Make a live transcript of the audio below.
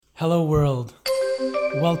Hello world,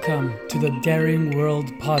 welcome to the Daring World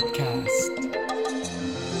podcast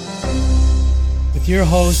with your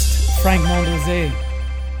host Frank Mondoze.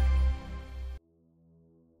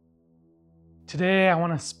 Today I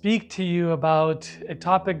want to speak to you about a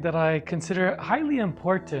topic that I consider highly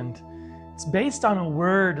important. It's based on a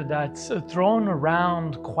word that's thrown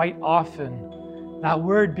around quite often, that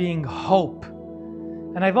word being hope.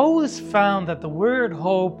 And I've always found that the word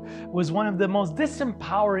hope was one of the most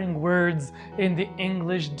disempowering words in the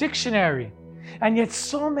English dictionary. And yet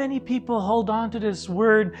so many people hold on to this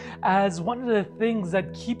word as one of the things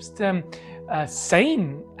that keeps them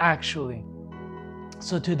sane, actually.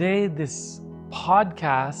 So today, this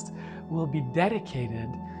podcast will be dedicated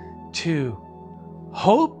to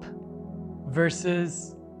hope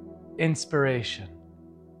versus inspiration.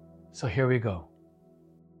 So here we go.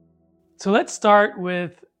 So let's start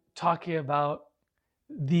with talking about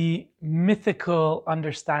the mythical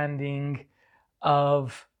understanding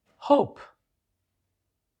of hope.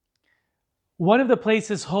 One of the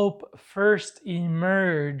places hope first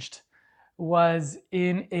emerged was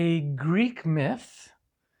in a Greek myth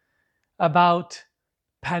about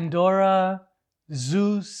Pandora,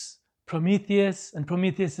 Zeus, Prometheus, and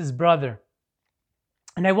Prometheus' brother.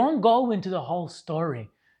 And I won't go into the whole story.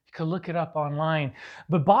 You can look it up online.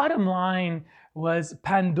 But bottom line was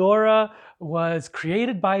Pandora was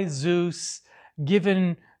created by Zeus,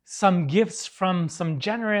 given some gifts from some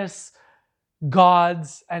generous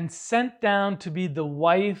gods, and sent down to be the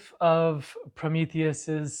wife of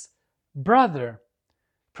Prometheus' brother.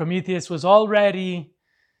 Prometheus was already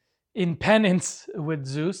in penance with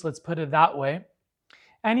Zeus, let's put it that way,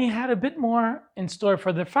 and he had a bit more in store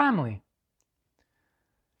for their family.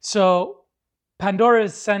 So Pandora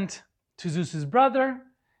is sent to Zeus's brother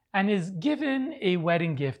and is given a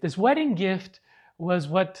wedding gift. This wedding gift was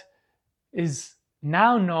what is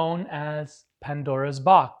now known as Pandora's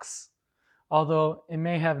box, although it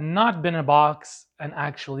may have not been a box and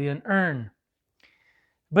actually an urn.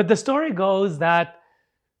 But the story goes that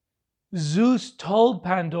Zeus told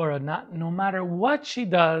Pandora, no matter what she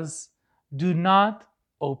does, do not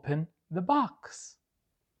open the box.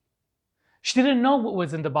 She didn't know what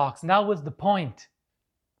was in the box, and that was the point.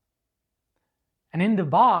 And in the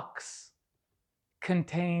box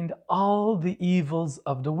contained all the evils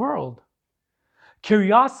of the world.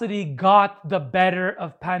 Curiosity got the better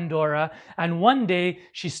of Pandora, and one day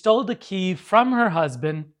she stole the key from her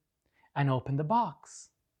husband and opened the box.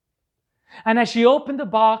 And as she opened the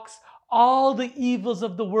box, all the evils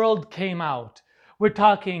of the world came out. We're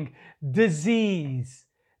talking disease,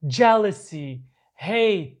 jealousy,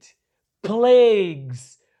 hate,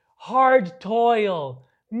 plagues, hard toil,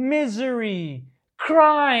 misery,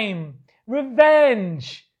 crime,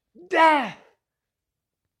 revenge, death.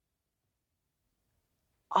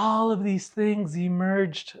 All of these things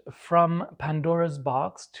emerged from Pandora's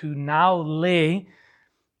box to now lay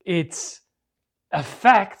its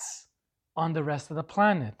effects on the rest of the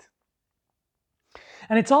planet.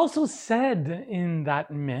 And it's also said in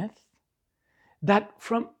that myth that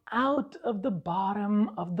from out of the bottom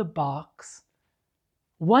of the box,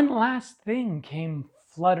 one last thing came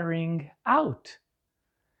fluttering out.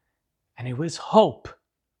 And it was hope.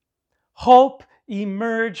 Hope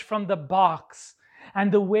emerged from the box.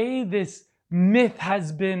 And the way this myth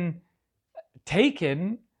has been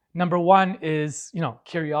taken, number one is,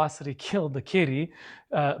 curiosity killed the kitty.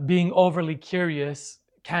 Being overly curious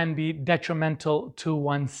can be detrimental to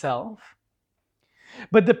oneself.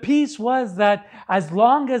 But the piece was that as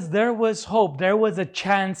long as there was hope, there was a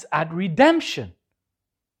chance at redemption.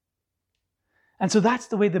 And so that's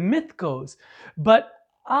the way the myth goes. But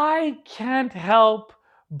I can't help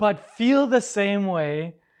but feel the same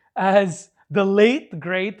way as the late,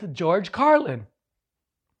 great George Carlin.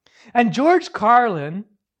 And George Carlin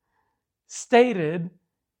stated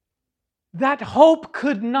that hope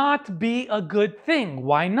could not be a good thing.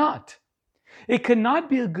 Why not? It could not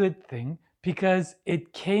be a good thing because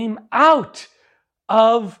it came out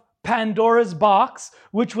of Pandora's box,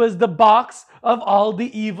 which was the box of all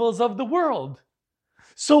the evils of the world.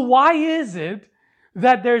 So why is it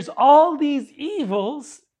that there's all these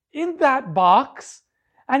evils in that box,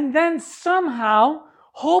 and then somehow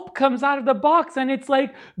hope comes out of the box and it's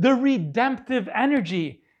like the redemptive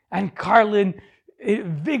energy? And Carlin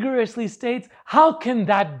vigorously states, how can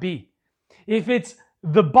that be? If it's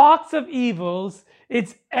the box of evils,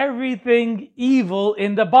 it's everything evil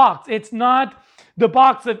in the box. It's not the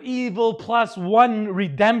box of evil plus one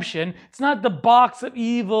redemption. It's not the box of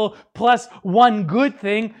evil plus one good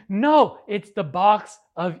thing. No, it's the box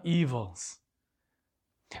of evils.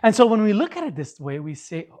 And so when we look at it this way, we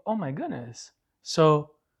say, oh my goodness.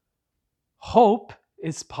 So hope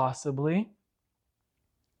is possibly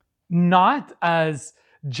not as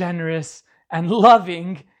generous and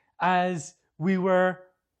loving as we were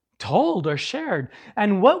told or shared.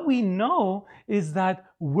 And what we know is that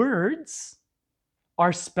words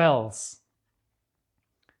are spells.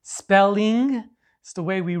 Spelling is the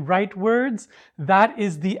way we write words. That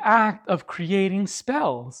is the act of creating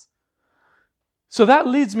spells. So that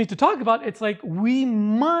leads me to talk about, it's like we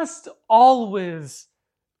must always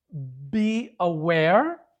be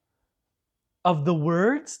aware of the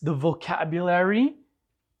words, the vocabulary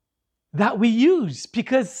that we use,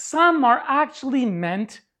 because some are actually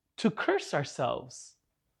meant to curse ourselves.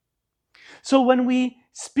 So when we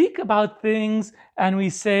speak about things and we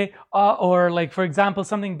say, or like, for example,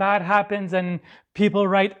 something bad happens and people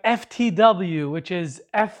write FTW, which is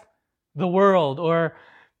F the world, or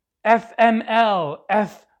FML,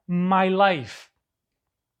 F my life.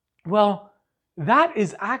 Well, that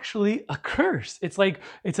is actually a curse. It's like,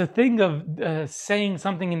 it's a thing of saying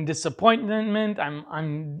something in disappointment,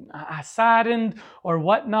 I'm saddened or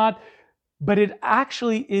whatnot, but it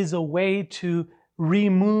actually is a way to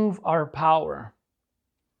remove our power.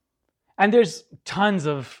 And there's tons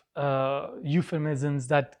of euphemisms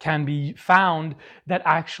that can be found that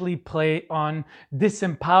actually play on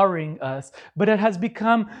disempowering us, but it has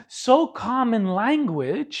become so common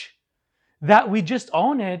language that we just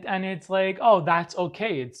own it, and it's like, oh, that's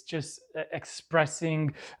okay. It's just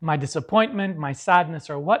expressing my disappointment, my sadness,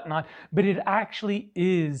 or whatnot, but it actually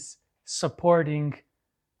is supporting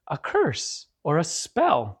a curse or a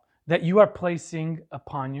spell that you are placing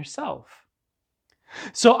upon yourself.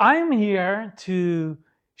 So I'm here to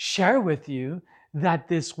share with you that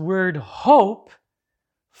this word hope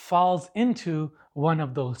falls into one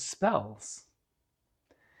of those spells.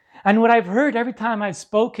 And what I've heard every time I've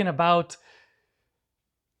spoken about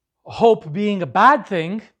hope being a bad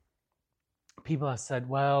thing, people have said,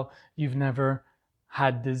 well, you've never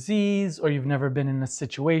had disease, or you've never been in a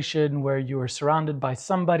situation where you were surrounded by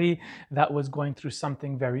somebody that was going through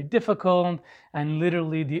something very difficult, and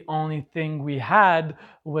literally the only thing we had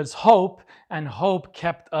was hope, and hope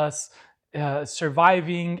kept us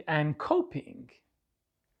surviving and coping.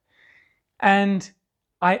 And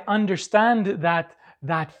I understand that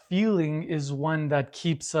that feeling is one that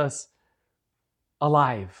keeps us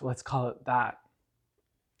alive, let's call it that,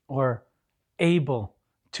 or able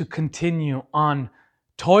to continue on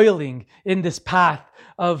toiling in this path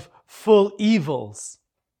of full evils.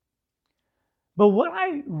 But what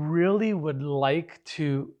I really would like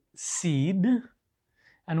to seed,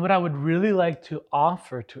 and what I would really like to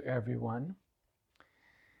offer to everyone,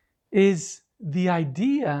 is the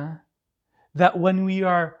idea that when we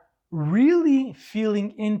are really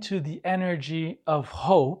feeling into the energy of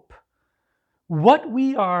hope, what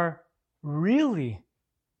we are really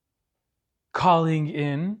calling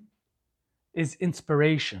in is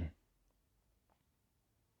inspiration.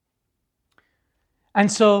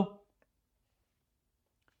 And so,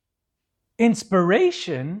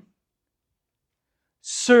 inspiration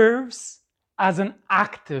serves as an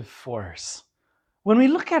active force. When we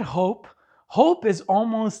look at hope, hope is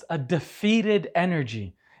almost a defeated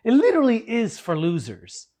energy. It literally is for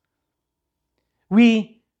losers.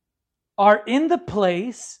 We are in the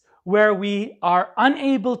place where we are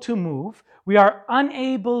unable to move, we are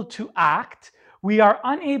unable to act, we are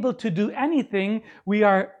unable to do anything. We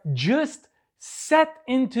are just set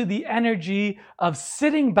into the energy of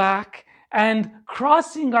sitting back and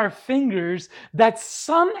crossing our fingers that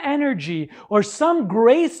some energy or some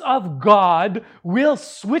grace of God will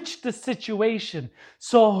switch the situation.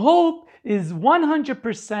 So hope is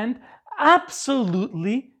 100%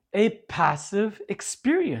 absolutely a passive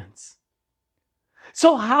experience.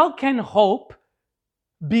 So how can hope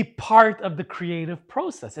be part of the creative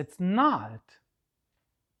process? It's not.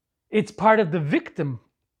 It's part of the victim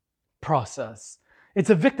process. It's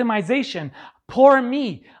a victimization. Poor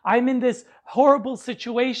me. I'm in this horrible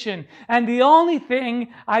situation, and the only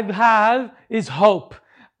thing I have is hope.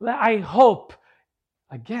 I hope.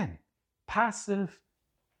 Again, passive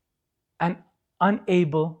and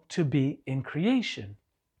unable to be in creation.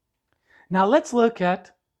 Now let's look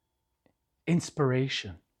at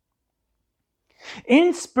inspiration.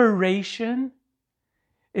 Inspiration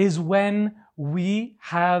is when we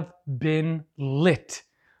have been lit.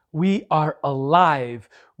 We are alive.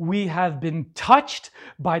 We have been touched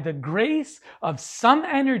by the grace of some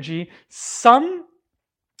energy, some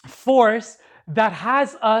force that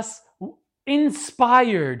has us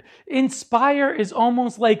inspired. Inspire is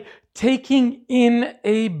almost like taking in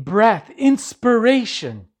a breath.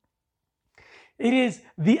 Inspiration. It is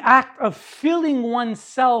the act of filling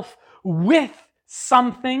oneself with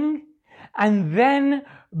something and then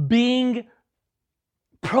being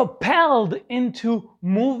propelled into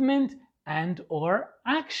movement and or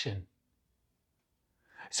action.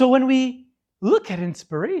 So when we look at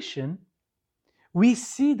inspiration, we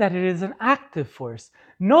see that it is an active force.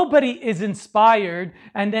 Nobody is inspired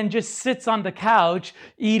and then just sits on the couch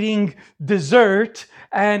eating dessert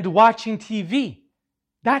and watching TV.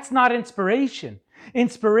 That's not inspiration.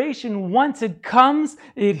 Inspiration, once it comes,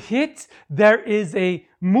 it hits, there is a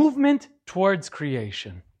movement towards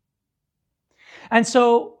creation. And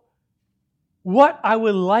so, what I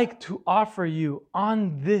would like to offer you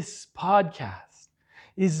on this podcast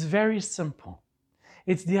is very simple.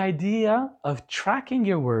 It's the idea of tracking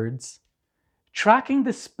your words, tracking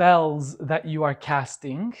the spells that you are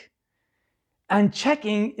casting, and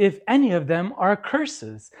checking if any of them are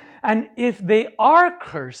curses. And if they are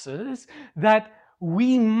curses, that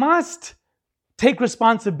we must take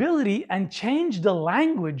responsibility and change the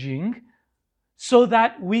languaging so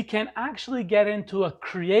that we can actually get into a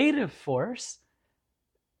creative force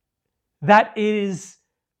that is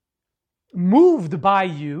moved by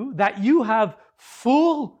you, that you have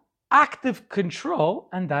full active control,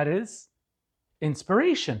 and that is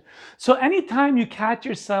inspiration. So anytime you catch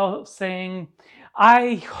yourself saying,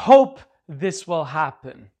 I hope this will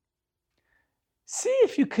happen, see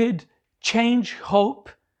if you could change hope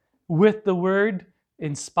with the word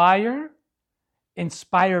inspire,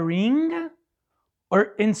 inspiring,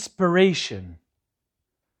 or inspiration.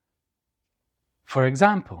 For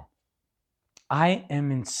example, I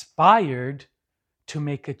am inspired to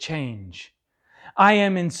make a change. I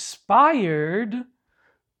am inspired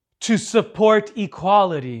to support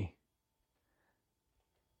equality.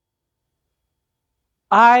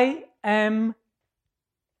 I am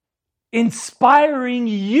inspiring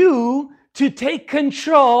you to take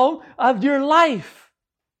control of your life.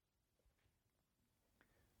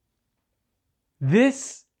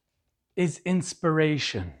 This is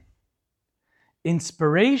inspiration.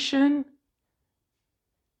 Inspiration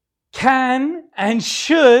can and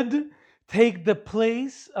should take the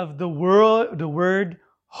place of the word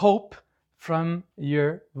hope from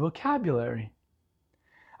your vocabulary.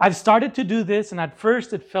 I've started to do this, and at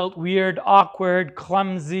first it felt weird, awkward,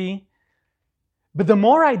 clumsy. But the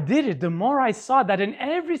more I did it, the more I saw that in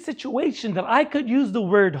every situation that I could use the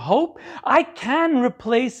word hope, I can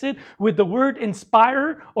replace it with the word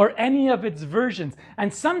inspire or any of its versions.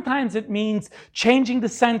 And sometimes it means changing the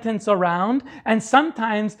sentence around, and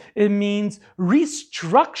sometimes it means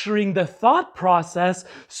restructuring the thought process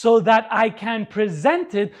so that I can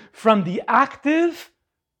present it from the active,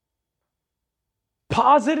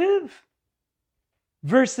 positive,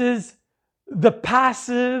 versus the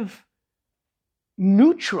passive,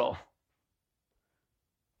 neutral.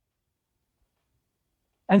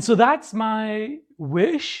 And so that's my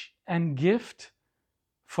wish and gift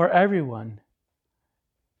for everyone,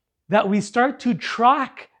 that we start to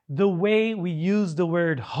track the way we use the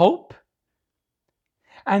word hope,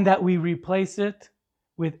 and that we replace it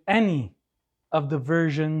with any of the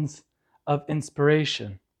versions of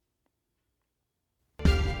inspiration.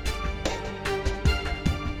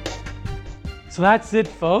 So that's it,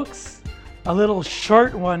 folks. A little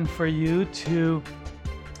short one for you to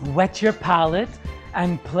whet your palate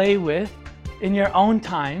and play with in your own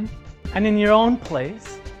time and in your own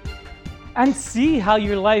place, and see how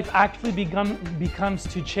your life actually becomes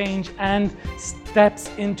to change and steps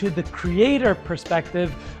into the creator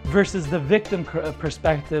perspective versus the victim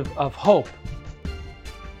perspective of hope.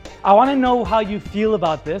 I want to know how you feel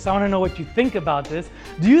about this. I want to know what you think about this.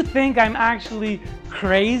 Do you think I'm actually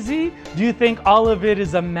crazy? Do you think all of it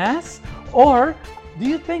is a mess? Or do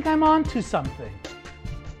you think I'm onto something?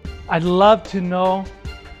 I'd love to know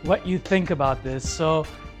what you think about this. So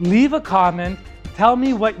leave a comment. Tell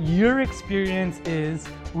me what your experience is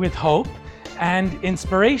with hope and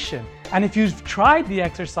inspiration. And if you've tried the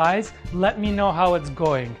exercise, let me know how it's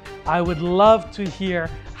going. I would love to hear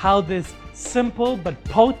how this simple but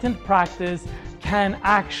potent practice can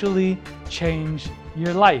actually change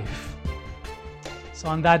your life. So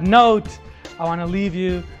on that note, I want to leave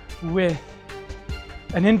you with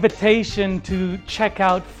an invitation to check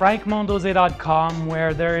out frankmondoze.com,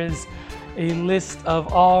 where there is a list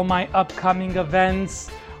of all my upcoming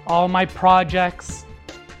events, all my projects,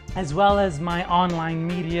 as well as my online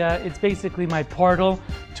media. It's basically my portal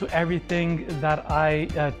to everything that I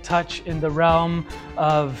touch in the realm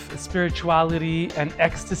of spirituality and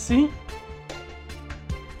ecstasy.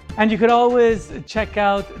 And you could always check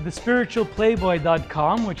out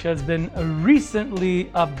thespiritualplayboy.com, which has been recently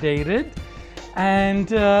updated, and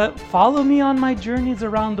follow me on my journeys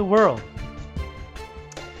around the world.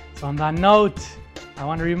 So on that note, I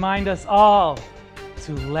want to remind us all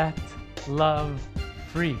to let love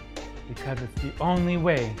free, because it's the only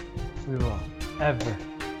way we will ever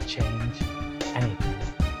change anything.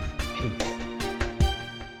 Peace.